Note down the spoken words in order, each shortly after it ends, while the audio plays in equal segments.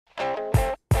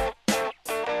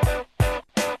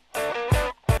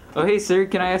Oh, hey, sir,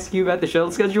 can I ask you about the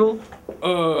shuttle schedule?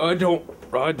 I don't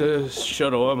ride the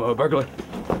shuttle. I'm a burglar.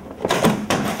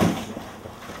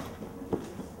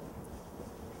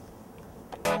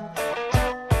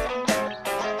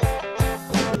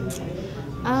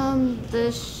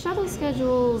 The shuttle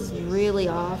schedule's really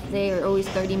off. They are always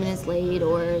 30 minutes late,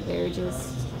 or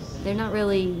they're not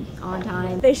really on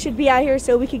time. They should be out here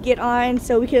so we could get on,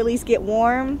 so we could at least get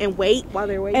warm. And wait while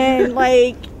they're waiting. And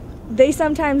like, they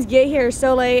sometimes get here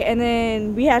so late and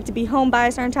then we have to be home by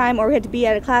a certain time, or we have to be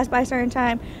at a class by a certain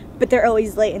time, but they're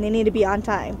always late and they need to be on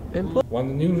time. One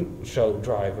of the new shuttle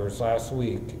drivers last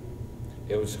week,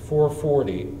 it was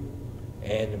 4:40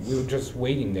 and we were just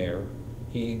waiting there.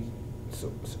 He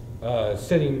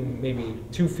sitting maybe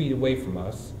 2 feet away from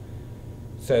us,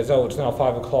 says, oh, it's not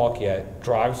 5 o'clock yet,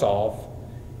 drives off.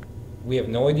 We have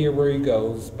no idea where he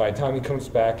goes. By the time he comes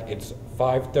back, it's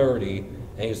 5:30,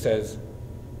 and he says,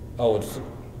 oh, it's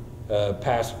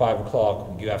past 5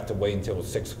 o'clock, you have to wait until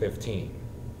 6:15.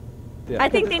 Yeah. I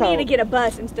think they need to get a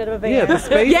bus instead of a van. Yeah, the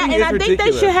spacing Yeah, and is I think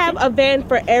ridiculous. they should have a van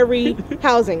for every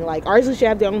housing. Like, Arsley should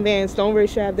have their own van,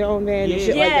 Stonebridge should have their own van, and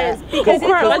shit Yes, like that. because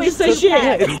it's always just say too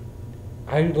packed. shit.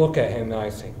 I look at him and I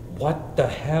say, what the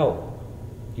hell?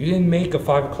 You didn't make a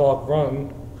 5 o'clock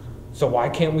run, so why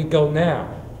can't we go now?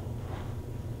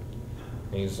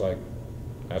 And he's like,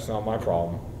 that's not my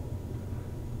problem.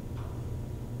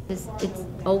 It's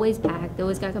always packed. They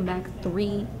always gotta come back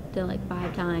 3 to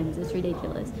 5 times. It's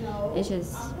ridiculous. It's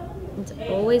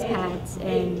always packed,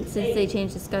 and since they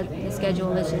changed the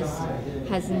schedule, it just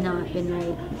has not been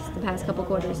right. Just the past couple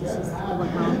quarters, it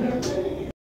went wrong.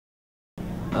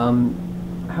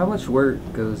 How much work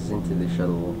goes into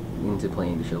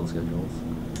planning the shuttle schedules?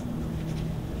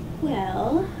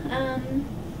 Well,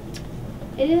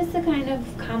 it is a kind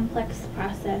of complex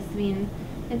process. I mean,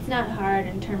 it's not hard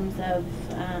in terms of,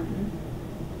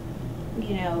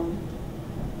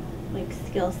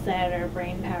 skill set or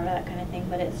brain power, that kind of thing,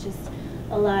 but it's just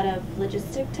a lot of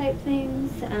logistic type things.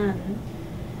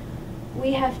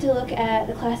 We have to look at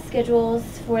the class schedules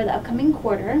for the upcoming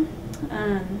quarter.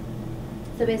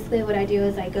 So basically what I do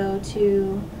is I go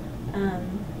to,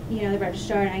 the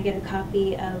registrar, and I get a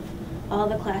copy of all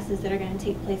the classes that are going to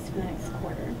take place for the next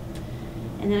quarter.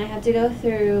 And then I have to go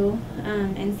through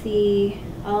and see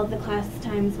all of the class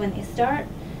times when they start,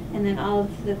 and then all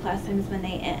of the class times when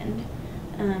they end,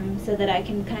 so that I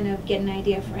can kind of get an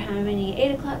idea for how many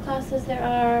 8 o'clock classes there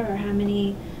are, or how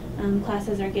many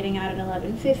classes are getting out at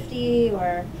 11:50,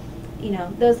 or,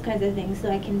 those kinds of things, so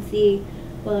I can see,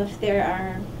 well, if there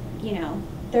are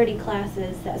 30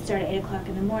 classes that start at 8 o'clock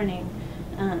in the morning,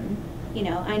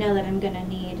 I know that I'm going to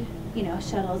need,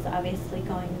 shuttles obviously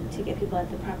going to get people at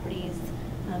the properties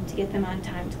to get them on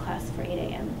time to class for 8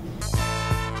 a.m.